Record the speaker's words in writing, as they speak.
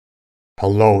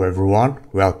Hello everyone,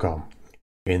 welcome.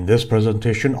 In this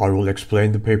presentation I will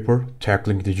explain the paper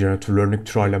Tackling the Generative Learning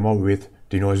Trilemma with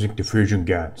Denoising Diffusion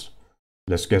GANs.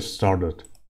 Let's get started.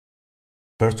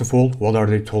 First of all, what are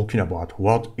they talking about?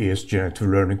 What is Generative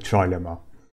Learning Trilemma?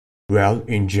 Well,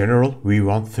 in general, we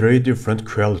want three different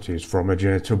qualities from a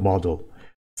generative model.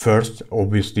 First,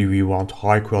 obviously we want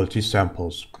high quality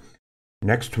samples.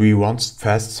 Next, we want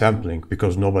fast sampling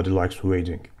because nobody likes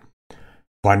waiting.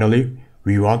 Finally,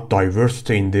 we want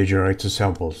diversity in the generated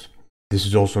samples. This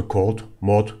is also called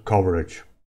mode coverage.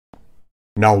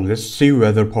 Now let's see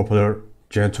whether popular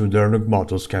generative learning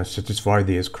models can satisfy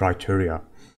these criteria.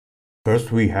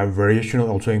 First, we have variational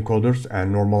autoencoders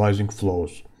and normalizing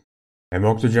flows.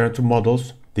 Among the generative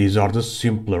models, these are the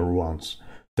simpler ones.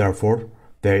 Therefore,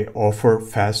 they offer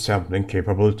fast sampling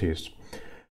capabilities.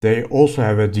 They also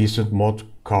have a decent mode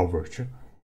coverage.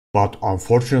 But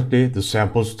unfortunately, the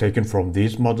samples taken from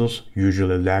these models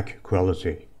usually lack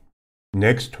quality.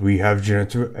 Next, we have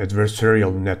generative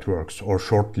adversarial networks, or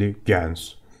shortly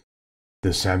GANs.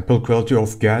 The sample quality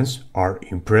of GANs are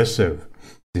impressive.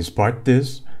 Despite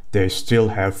this, they still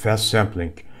have fast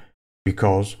sampling,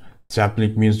 because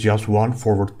sampling means just one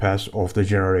forward pass of the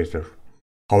generator.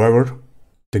 However,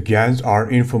 the GANs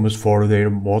are infamous for their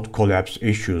mode collapse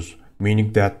issues,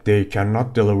 meaning that they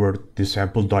cannot deliver the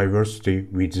sample diversity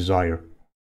we desire.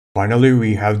 Finally,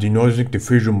 we have denoising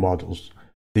diffusion models.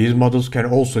 These models can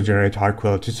also generate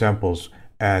high-quality samples,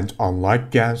 and unlike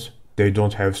GANs, they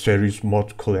don't have serious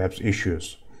mode collapse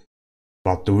issues.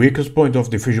 But the weakest point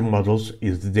of diffusion models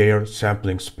is their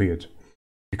sampling speed,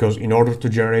 because in order to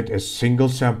generate a single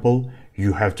sample,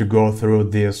 you have to go through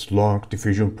this long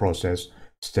diffusion process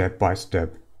step by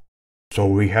step. So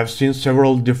we have seen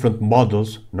several different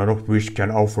models, none of which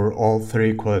can offer all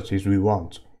three qualities we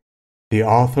want. The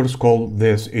authors call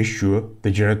this issue the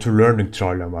generative learning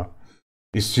trilemma.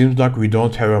 It seems like we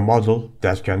don't have a model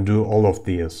that can do all of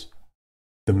these.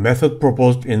 The method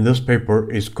proposed in this paper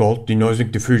is called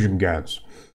Denoising Diffusion GANs.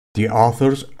 The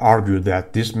authors argue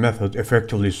that this method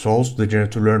effectively solves the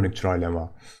generative learning trilemma,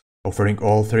 offering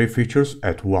all three features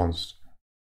at once.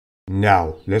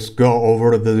 Now, let's go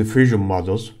over the diffusion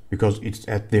models because it's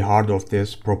at the heart of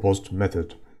this proposed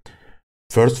method.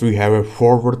 First, we have a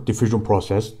forward diffusion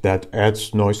process that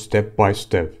adds noise step by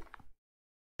step.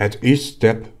 At each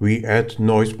step, we add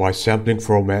noise by sampling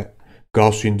from a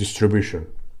Gaussian distribution.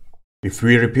 If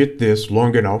we repeat this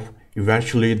long enough,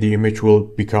 eventually the image will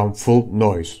become full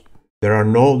noise. There are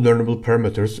no learnable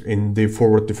parameters in the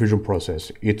forward diffusion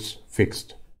process, it's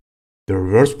fixed. The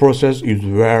reverse process is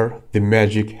where the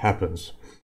magic happens.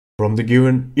 From the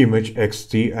given image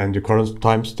xt and the current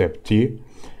time step t,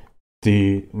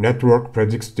 the network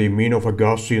predicts the mean of a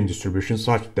Gaussian distribution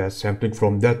such that sampling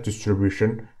from that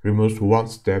distribution removes one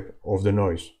step of the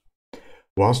noise.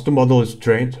 Once the model is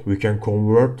trained, we can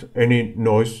convert any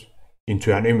noise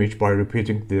into an image by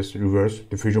repeating this reverse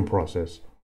diffusion process.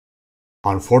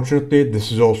 Unfortunately,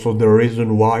 this is also the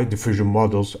reason why diffusion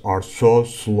models are so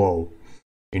slow.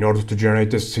 In order to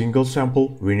generate a single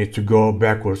sample, we need to go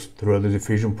backwards through the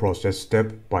diffusion process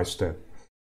step by step.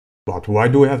 But why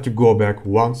do we have to go back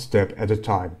one step at a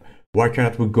time? Why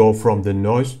cannot we go from the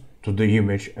noise to the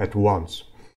image at once?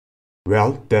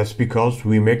 Well, that's because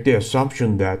we make the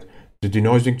assumption that the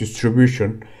denoising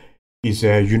distribution is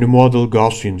a unimodal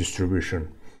Gaussian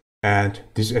distribution. And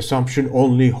this assumption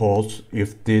only holds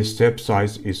if the step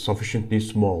size is sufficiently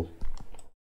small.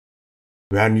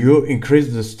 When you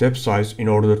increase the step size in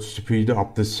order to speed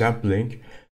up the sampling,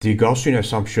 the Gaussian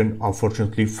assumption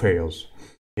unfortunately fails.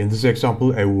 In this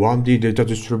example, a 1D data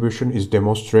distribution is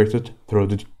demonstrated through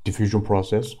the diffusion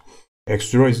process.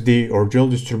 X0 is the original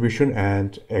distribution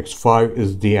and X5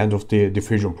 is the end of the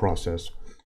diffusion process.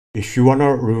 If you want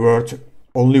to revert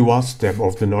only one step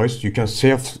of the noise, you can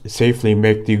safely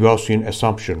make the Gaussian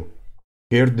assumption.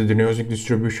 Here the denoising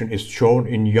distribution is shown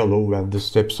in yellow when the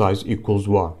step size equals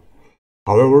 1.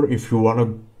 However, if you want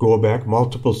to go back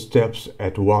multiple steps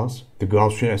at once, the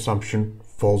Gaussian assumption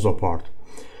falls apart.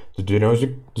 The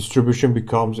denoising distribution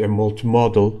becomes a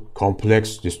multimodal,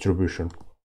 complex distribution.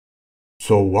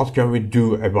 So what can we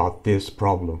do about this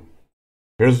problem?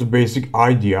 Here's the basic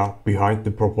idea behind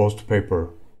the proposed paper.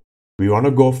 We want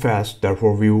to go fast,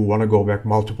 therefore we want to go back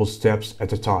multiple steps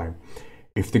at a time.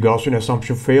 If the Gaussian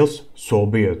assumption fails, so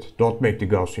be it. Don't make the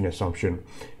Gaussian assumption.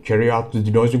 Carry out the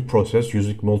denoising process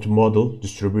using multimodal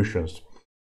distributions.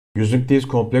 Using these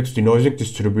complex denoising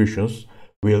distributions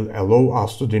will allow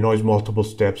us to denoise multiple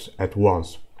steps at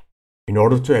once. In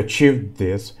order to achieve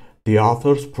this, the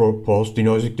authors propose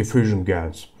denoising diffusion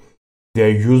GANs.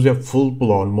 They use a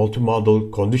full-blown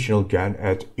multimodal conditional GAN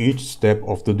at each step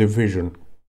of the diffusion.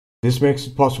 This makes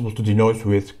it possible to denoise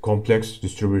with complex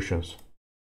distributions.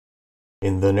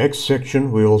 In the next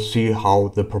section, we will see how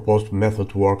the proposed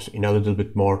method works in a little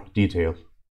bit more detail.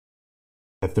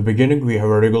 At the beginning, we have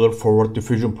a regular forward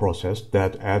diffusion process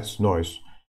that adds noise.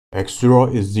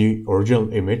 X0 is the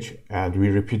original image, and we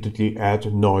repeatedly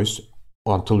add noise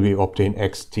until we obtain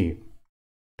xt.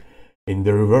 In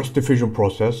the reverse diffusion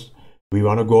process, we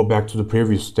want to go back to the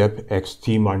previous step,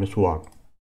 xt-1.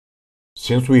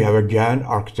 Since we have a GAN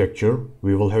architecture,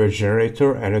 we will have a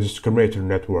generator and a discriminator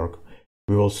network.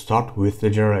 We will start with the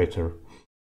generator.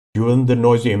 Given the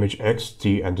noisy image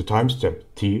xt and the time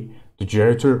step t, the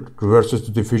generator reverses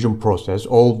the diffusion process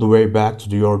all the way back to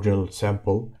the original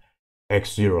sample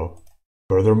x0.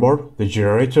 Furthermore, the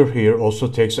generator here also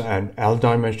takes an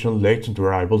L-dimensional latent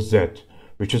variable z,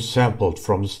 which is sampled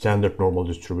from the standard normal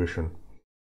distribution.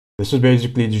 This is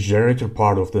basically the generator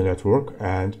part of the network,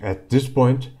 and at this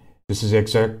point, this is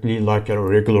exactly like a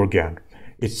regular GAN.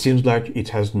 It seems like it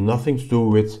has nothing to do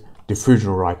with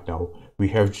diffusion right now. We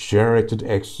have generated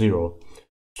x0.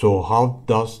 So how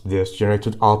does this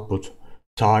generated output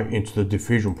tie into the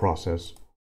diffusion process?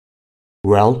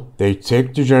 Well, they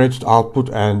take the generated output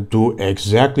and do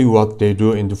exactly what they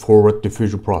do in the forward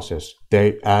diffusion process.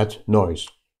 They add noise.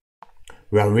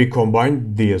 When we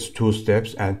combine these two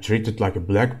steps and treat it like a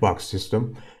black box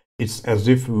system, it's as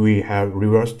if we have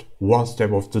reversed one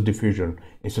step of the diffusion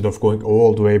instead of going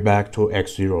all the way back to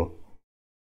x0.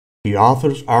 The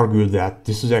authors argue that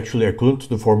this is actually equivalent to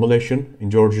the formulation in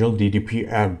the original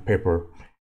DDP-M paper.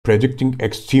 Predicting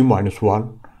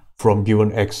xt-1 from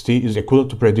given xt is equivalent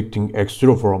to predicting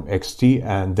x0 from xt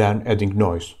and then adding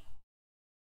noise.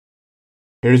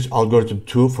 Here is algorithm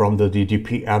 2 from the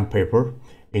DDP-M paper.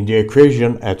 In the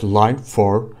equation at line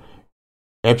 4,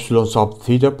 epsilon sub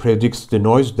theta predicts the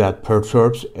noise that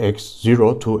perturbs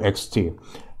x0 to xt.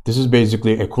 This is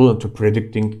basically equivalent to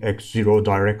predicting x0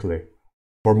 directly.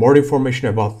 For more information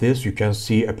about this, you can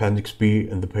see Appendix B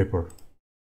in the paper.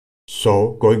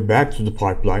 So, going back to the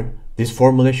pipeline, this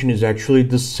formulation is actually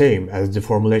the same as the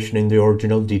formulation in the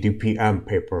original DDP-M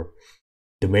paper.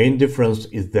 The main difference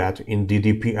is that in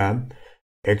DDP-M,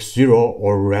 x0,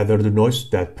 or rather the noise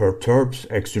that perturbs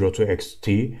x0 to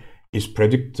xt, is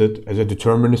predicted as a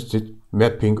deterministic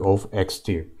mapping of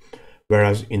xt,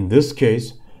 whereas in this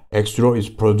case, x0 is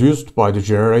produced by the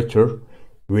generator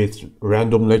with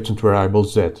random latent variable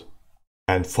z.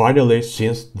 And finally,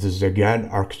 since this is a GAN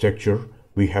architecture,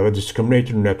 we have a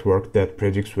discriminator network that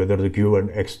predicts whether the given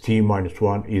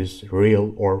xt-1 is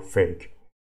real or fake.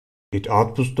 It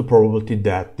outputs the probability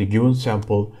that the given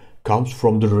sample comes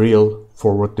from the real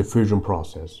forward diffusion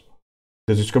process.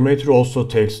 The discriminator also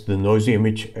takes the noisy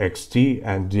image xt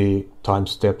and the time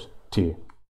step t.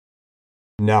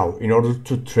 Now, in order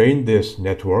to train this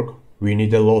network, we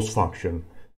need a loss function.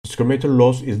 Discriminator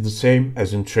loss is the same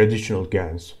as in traditional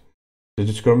GANs. The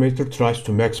discriminator tries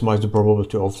to maximize the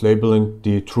probability of labeling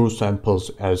the true samples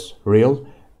as real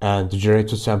and the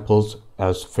generated samples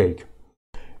as fake.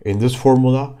 In this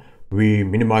formula, we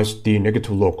minimize the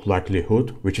negative log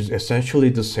likelihood, which is essentially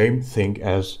the same thing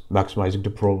as maximizing the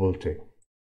probability.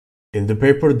 In the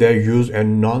paper, they use a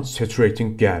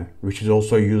non-saturating GAN, which is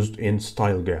also used in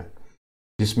style GAN.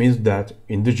 This means that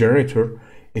in the generator,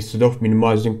 instead of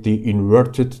minimizing the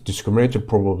inverted discriminator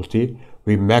probability,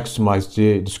 we maximize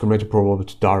the discriminator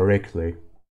probability directly.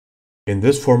 In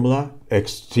this formula,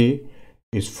 xt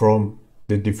is from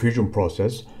the diffusion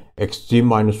process,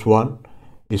 xt-1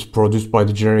 is produced by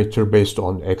the generator based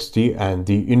on xt, and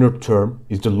the inner term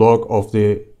is the log of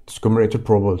the discriminator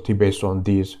probability based on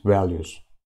these values.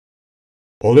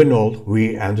 All in all,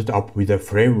 we ended up with a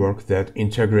framework that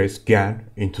integrates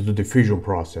GAN into the diffusion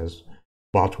process.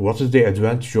 But what is the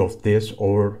advantage of this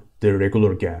over the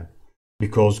regular GAN?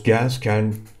 Because GANs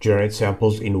can generate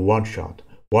samples in one shot,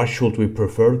 why should we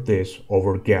prefer this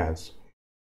over GANs?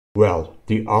 Well,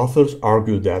 the authors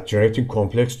argue that generating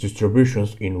complex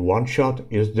distributions in one shot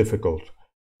is difficult.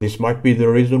 This might be the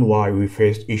reason why we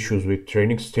faced issues with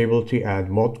training stability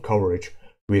and mode coverage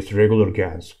with regular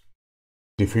GANs.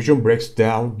 Diffusion breaks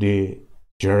down the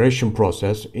generation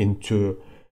process into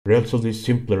relatively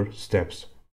simpler steps.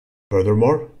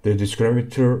 Furthermore, the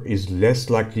discriminator is less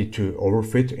likely to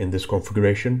overfit in this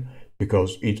configuration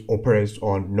because it operates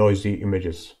on noisy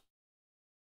images.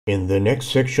 In the next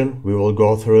section, we will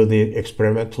go through the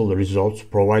experimental results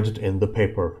provided in the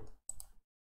paper.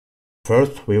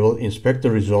 First, we will inspect the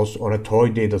results on a toy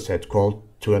dataset called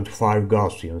 25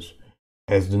 Gaussians.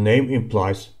 As the name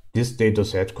implies, this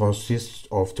dataset consists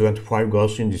of 25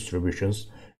 Gaussian distributions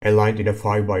aligned in a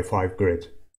 5x5 grid.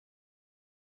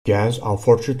 GANs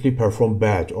unfortunately perform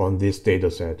bad on this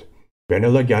dataset.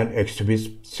 Vanilla GAN exhibits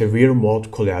severe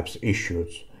mode collapse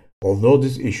issues. Although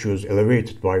this issue is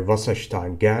elevated by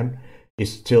Wasserstein GAN, it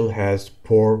still has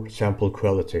poor sample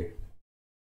quality.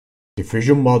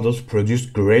 Diffusion models produce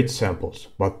great samples,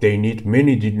 but they need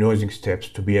many denoising steps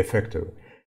to be effective.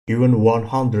 Even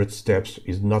 100 steps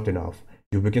is not enough.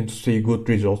 You begin to see good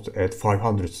results at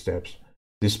 500 steps.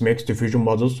 This makes diffusion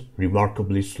models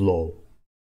remarkably slow.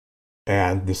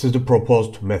 And this is the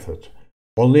proposed method.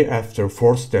 Only after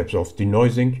 4 steps of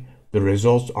denoising, the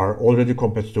results are already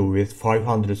competitive with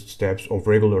 500 steps of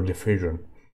regular diffusion.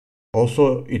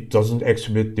 Also, it doesn't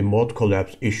exhibit the mode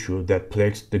collapse issue that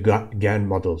plagues the GAN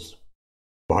models.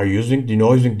 By using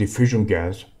Denoising Diffusion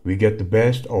GANs, we get the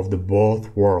best of the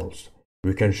both worlds.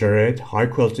 We can generate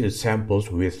high-quality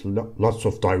samples with lots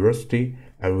of diversity,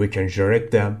 and we can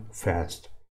generate them fast.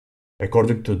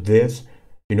 According to this,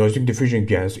 Denoising Diffusion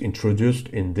GANs introduced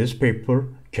in this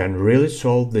paper can really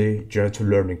solve the generative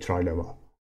learning trilemma.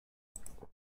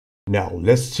 Now,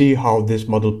 let's see how this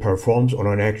model performs on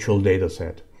an actual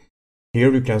dataset.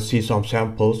 Here you can see some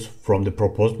samples from the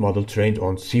proposed model trained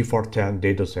on CFAR10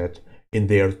 dataset in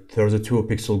their 32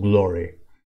 pixel glory.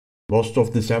 Most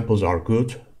of the samples are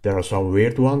good. There are some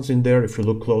weird ones in there if you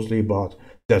look closely, but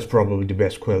that's probably the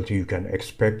best quality you can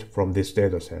expect from this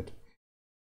dataset.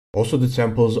 Also, the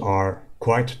samples are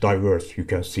quite diverse. You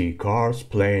can see cars,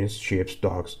 planes, ships,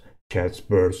 dogs, cats,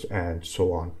 birds, and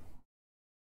so on.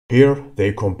 Here,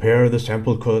 they compare the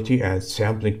sample quality and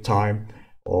sampling time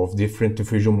of different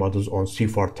diffusion models on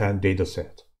CFAR10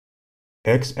 dataset.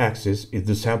 X-axis is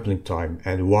the sampling time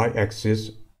and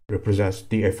Y-axis represents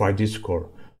the FID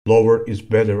score. Lower is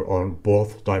better on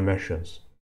both dimensions.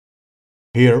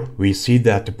 Here we see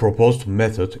that the proposed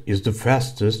method is the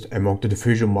fastest among the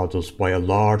diffusion models by a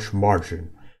large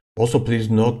margin. Also, please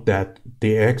note that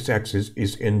the X-axis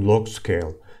is in log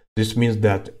scale. This means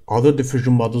that other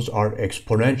diffusion models are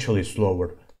exponentially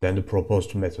slower than the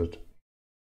proposed method.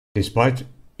 Despite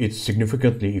its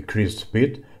significantly increased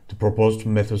speed, the proposed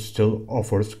method still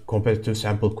offers competitive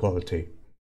sample quality.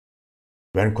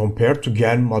 When compared to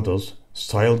GAN models,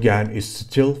 style GAN is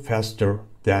still faster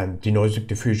than denoising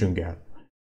diffusion GAN.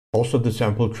 Also, the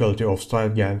sample quality of style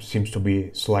GAN seems to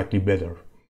be slightly better.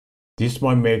 This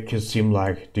might make it seem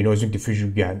like denoising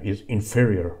diffusion GAN is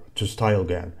inferior to style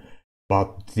GAN,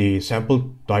 but the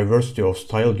sample diversity of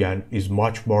style GAN is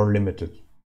much more limited.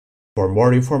 For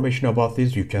more information about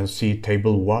this, you can see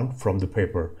table 1 from the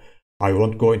paper. I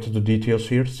won't go into the details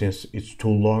here since it's too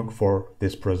long for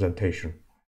this presentation.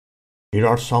 Here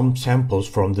are some samples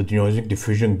from the denoising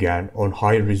diffusion GAN on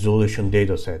high-resolution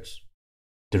datasets.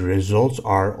 The results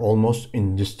are almost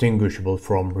indistinguishable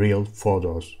from real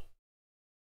photos.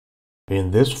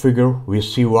 In this figure, we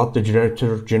see what the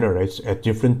generator generates at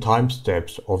different time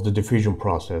steps of the diffusion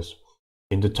process.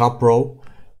 In the top row,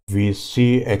 we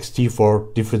see xt for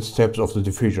different steps of the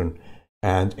diffusion,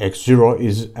 and x0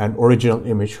 is an original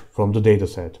image from the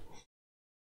dataset.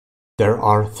 There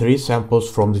are 3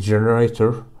 samples from the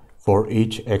generator for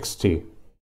each xt.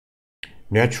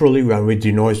 Naturally, when we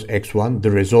denoise x1,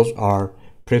 the results are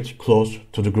pretty close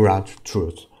to the ground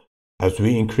truth. As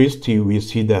we increase t, we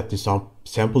see that the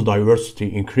sample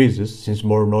diversity increases since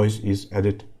more noise is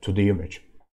added to the image.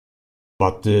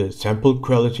 But the sample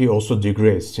quality also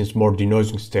degrades since more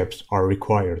denoising steps are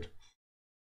required.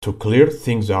 To clear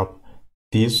things up,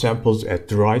 these samples at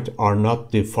the right are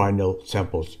not the final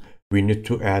samples. We need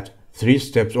to add 3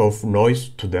 steps of noise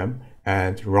to them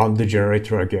and run the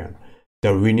generator again.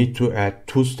 Then we need to add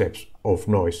 2 steps of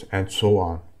noise and so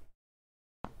on.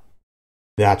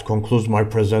 That concludes my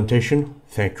presentation.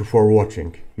 Thank you for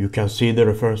watching. You can see the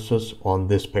references on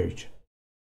this page.